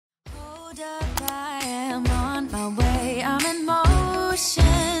Hi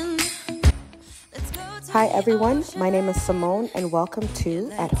everyone, my name is Simone and welcome to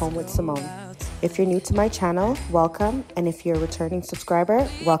At Home with Simone. If you're new to my channel, welcome, and if you're a returning subscriber,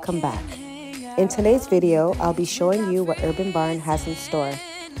 welcome back. In today's video, I'll be showing you what Urban Barn has in store.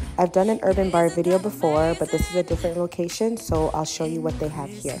 I've done an Urban Bar video before, but this is a different location, so I'll show you what they have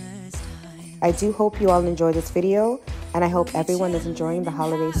here. I do hope you all enjoy this video, and I hope everyone is enjoying the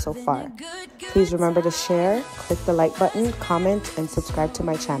holidays so far. Please remember to share, click the like button, comment, and subscribe to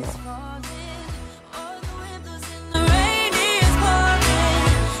my channel.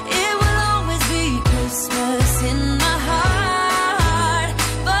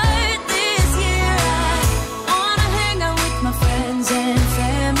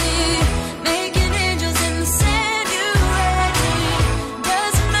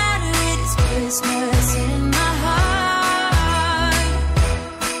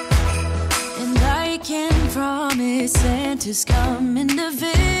 Santa's coming to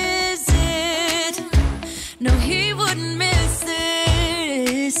visit. No, he wouldn't miss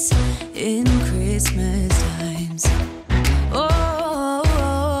this in Christmas times.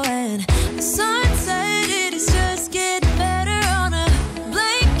 Oh, and the sunset, it is just getting better on a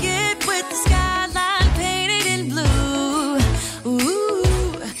blanket with the skyline painted in blue.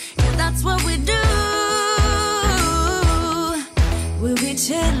 Ooh, yeah, that's what we do. We'll be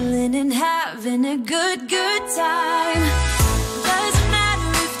chilling and having a good time. Doesn't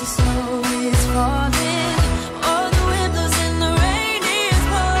matter if the snow is falling or the wind blows and the rain is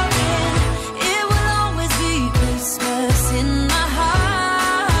pouring. It will always be Christmas in my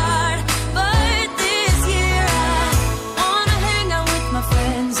heart. But this year I wanna hang out with my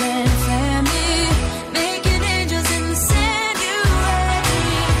friends and family, making angels in the sand. You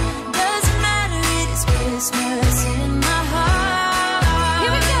ready? Doesn't matter, it is Christmas in my heart.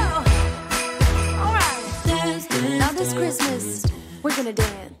 Here we go. Now this Christmas, we're gonna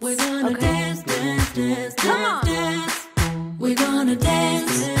dance. We're gonna dance, dance, dance, come on, dance. We're gonna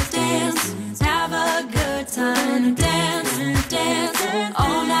dance, dance, have a good time. Dance, dance,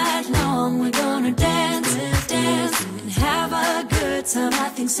 all night long. We're gonna dance, dance, and have a good time. I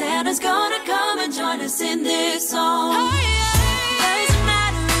think Santa's gonna come and join us in this song. Oh, yeah. Doesn't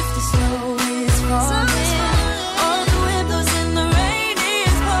matter if the snow is falling.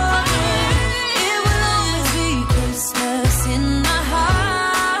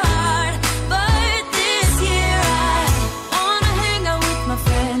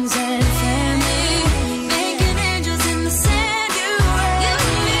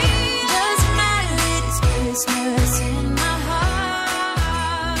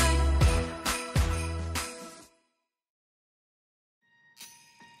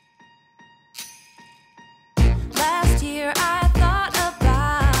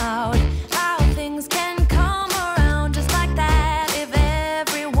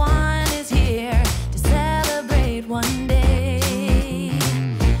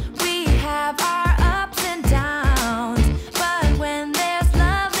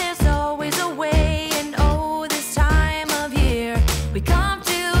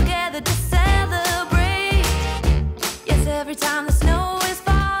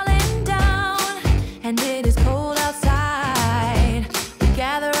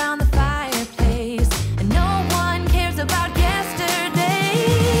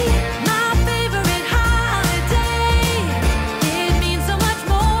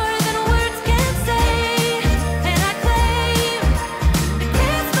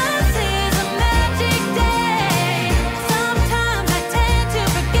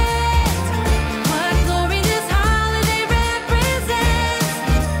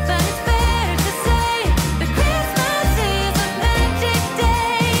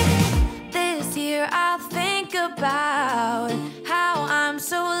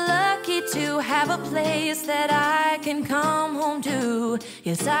 That I can come home to.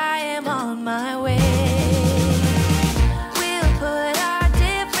 Yes, I am on my way. We'll put our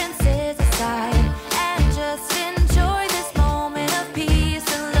differences aside and just enjoy this moment of peace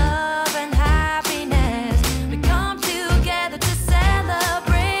and love and happiness. We come together to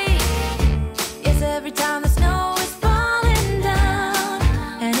celebrate. Yes, every time the snow is falling down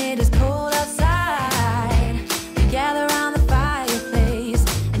and it is cold outside, we gather around the fireplace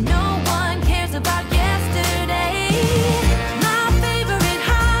and no one cares about yesterday. My favorite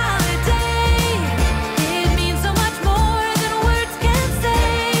holiday, it means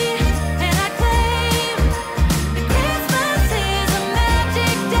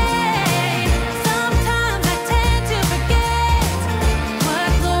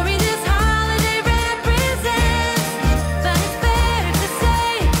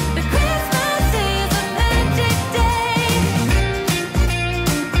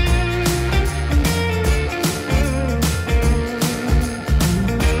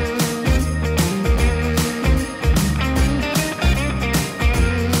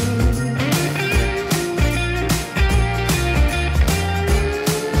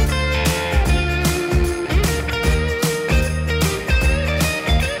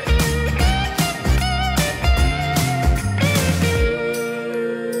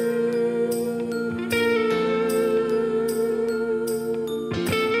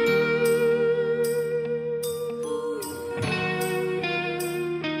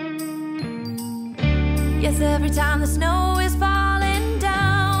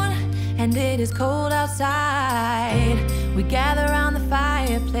and it is cold outside. We gather around the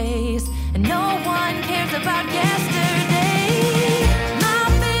fireplace, and no one cares about yesterday. My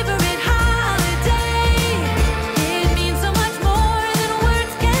favorite holiday, it means so much more than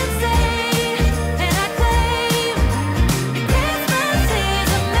words can say. And I claim Christmas is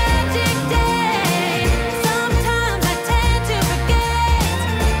a magic day. Sometimes I tend to forget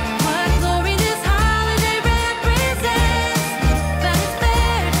what glory this holiday represents, but it's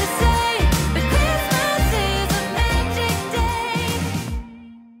fair to say that Christmas is a magic day.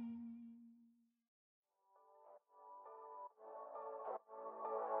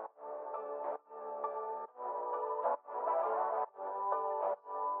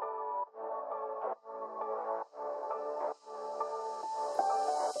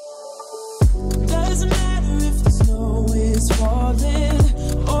 Doesn't matter if the snow is falling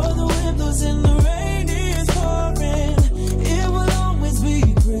or the wind blows and the rain is pouring. It will always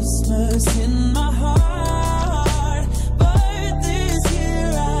be Christmas in my heart. But this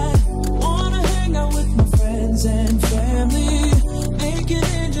year I wanna hang out with my friends and family, making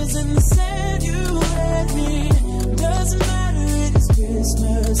angels in the sand, you and me. Doesn't matter, it's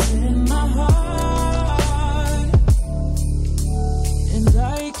Christmas in my heart. And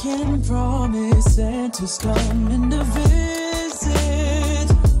I can promise Santa's coming to visit.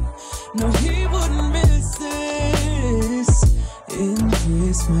 No, he wouldn't miss this in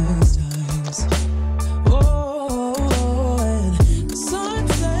Christmas times. Oh, and the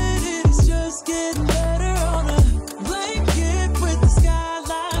sunset is just getting better on a blanket with the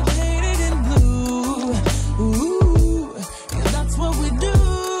skyline painted in blue. Ooh, yeah, that's what we do.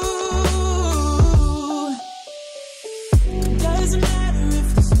 Doesn't matter if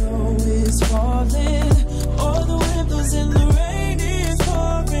the snow is falling or the wind blows and the rain is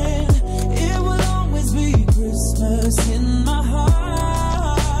pouring. It will always be Christmas in my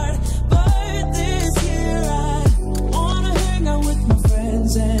heart. But this year I wanna hang out with my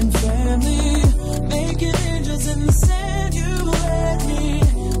friends and family, making angels in the sand, you and me.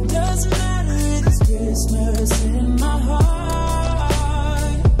 Doesn't matter, it's Christmas in my heart.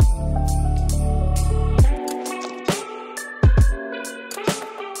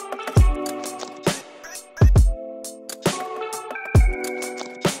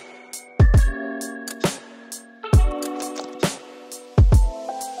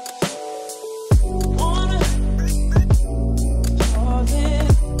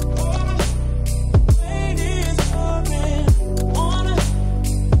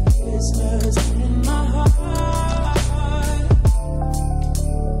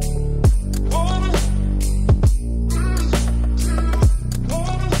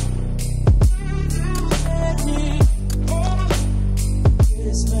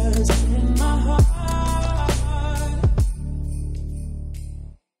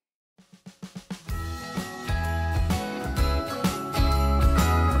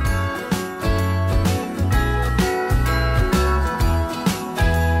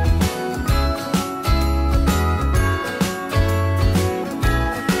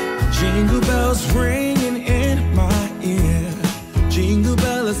 Jingle bells ringing in my ear. Jingle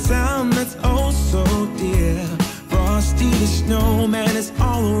bell, a sound that's oh so dear. Frosty the snowman is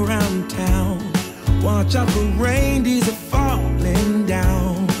all around town. Watch out for reindeers are falling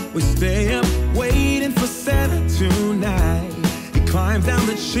down. We stay up waiting for Santa tonight. He climbs down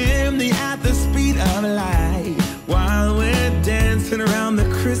the chimney at the speed of light, while we're dancing around the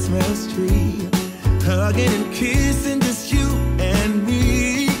Christmas tree, hugging and kissing just you and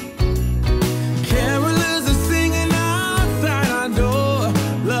me. Carolers are singing outside our door,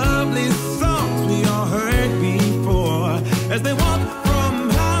 lovely songs we all heard before, as they walk from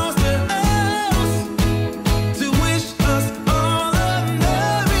house to house to wish us all a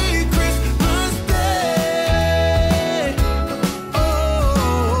Merry Christmas Day. Oh,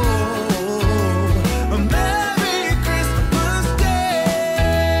 a Merry Christmas Day.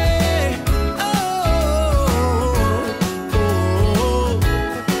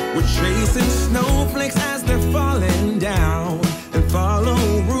 We're chasing snowflakes as they're falling down, and follow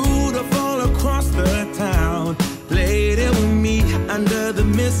Rudolph all across the town. Later we meet under the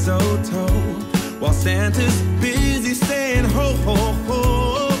mistletoe, while Santa's busy saying ho ho ho.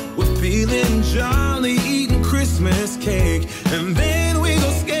 We're feeling jolly, eating Christmas cake, and then we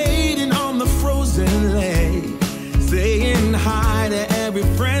go skating on the frozen lake, saying hi to every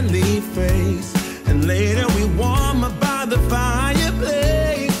friendly face, and later we warm up by the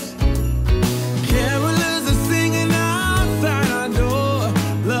fireplace. Carolers are singing outside our door,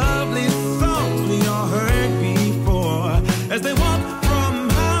 lovely songs we all heard before, as they walk from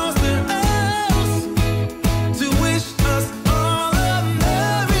house to house to wish us all a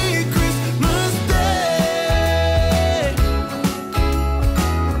Merry Christmas.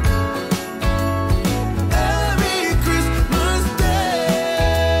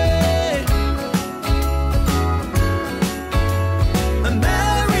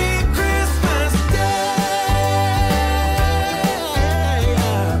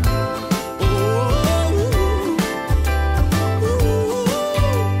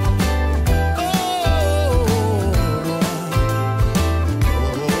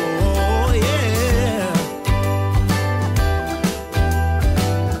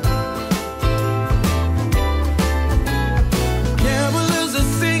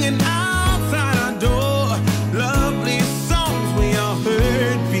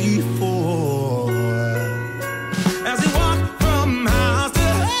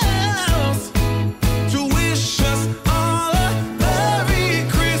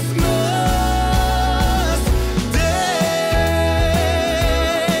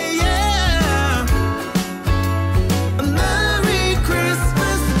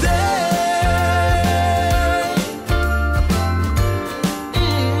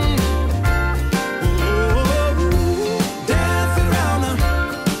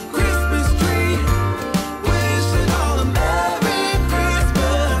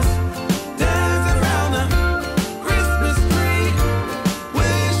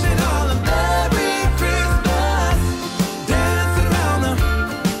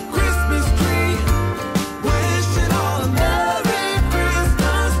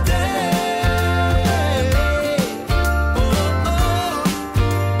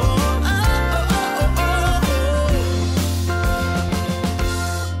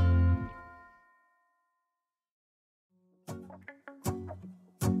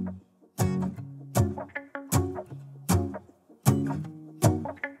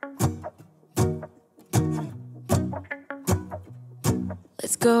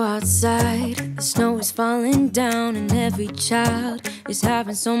 go outside. The snow is falling down and every child is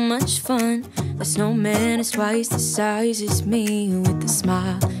having so much fun. The snowman is twice the size as me, with a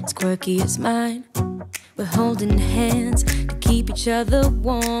smile as quirky as mine. We're holding hands to keep each other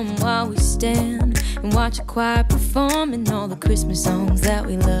warm while we stand and watch a choir performing all the Christmas songs that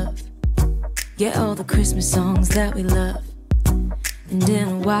we love. Yeah, all the Christmas songs that we love. And in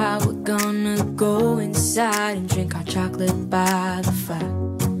a while we're gonna go inside and drink our chocolate by the fire.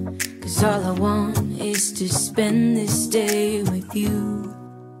 'Cause all I want is to spend this day with you.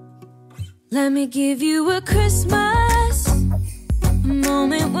 Let me give you a Christmas, a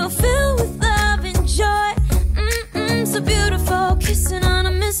moment we'll fill with love and joy. So beautiful, kissing on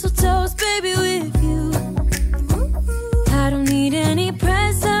a mistletoe, baby, with you. I don't need any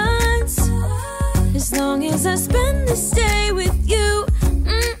presents, as long as I spend this day with you.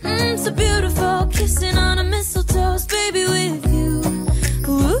 So beautiful, kissing on a mistletoe, baby, with you.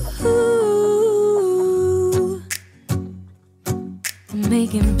 Ooh. I'm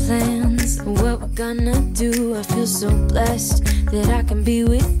making plans for what we're gonna do. I feel so blessed that I can be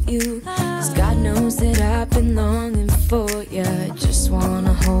with you, 'cause God knows that I've been longing for you. I just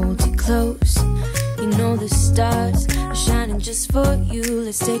wanna hold you close. You know the stars are shining just for you.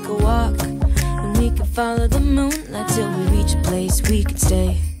 Let's take a walk and we can follow the moonlight till we reach a place we can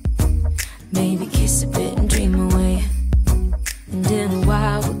stay. Maybe kiss a bit and dream away. And in a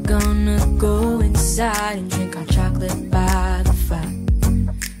while we're gonna go inside and drink our chocolate by the fire.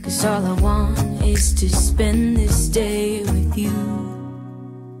 'Cause all I want is to spend this day with you.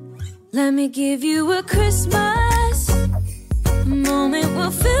 Let me give you a Christmas, a moment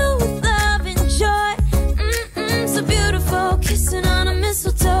we'll fill with love and joy. So beautiful, kissing on a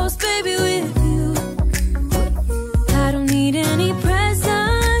mistletoe, baby, with you. I don't need any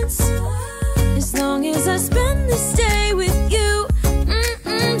presents, as long as I spend this day with you.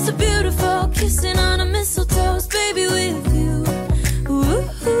 So beautiful, kissing on a mistletoe, baby, with you. Ooh.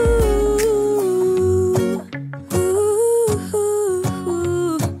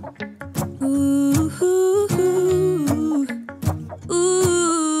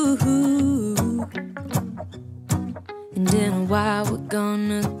 And in a while we're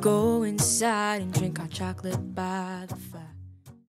gonna go inside and drink our chocolate by the fire.